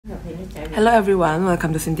Hello everyone,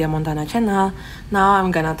 welcome to Cynthia Montana channel. Now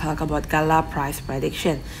I'm gonna talk about Gala price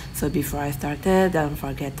prediction. So before I started, don't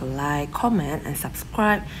forget to like, comment, and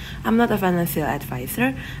subscribe. I'm not a financial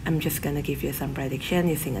advisor. I'm just gonna give you some prediction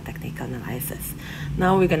using a technical analysis.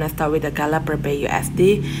 Now we're gonna start with the Gala per Bay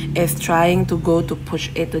USD. It's trying to go to push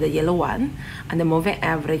it to the yellow one, and the moving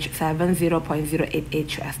average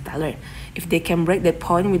 70.088 US dollar. If they can break that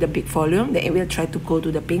point with a big volume, then it will try to go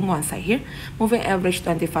to the pink one side here. Moving average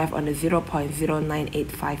 25 on the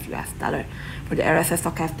 0.0985 US dollar. For the RSI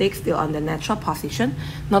stochastic, still on the natural position,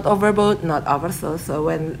 not overbought, not oversold. So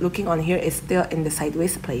when looking on here, it's still in the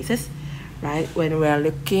sideways places, right? When we're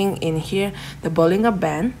looking in here, the Bollinger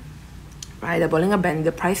Band, right? The Bollinger Band,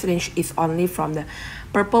 the price range is only from the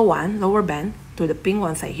purple one, lower band, to the pink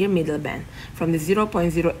one side here, middle band, from the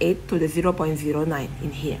 0.08 to the 0.09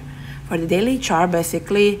 in here. For the daily chart,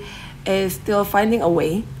 basically, is still finding a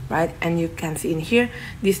way, right? And you can see in here,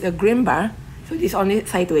 this is a green bar, so this only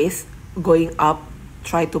sideways going up.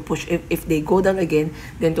 Try to push. If they go down again,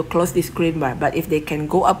 then to close this green bar. But if they can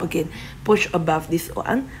go up again, push above this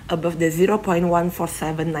one, above the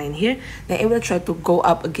 0.1479 here, then it will try to go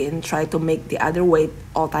up again, try to make the other weight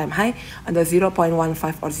all-time high on the 0.15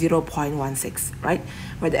 or 0.16, right?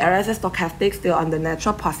 Where the RSI stochastic still on the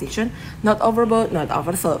natural position, not overbought, not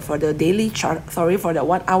oversold. For the daily chart, sorry, for the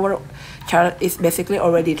 1 hour chart, is basically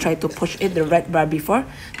already tried to push it the red bar before,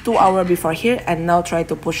 2 hour before here, and now try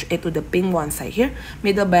to push it to the pink one side here,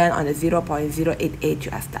 middle band on the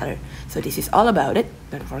 0.088 US dollar. So this is all about it.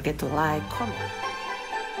 Don't forget to like, comment.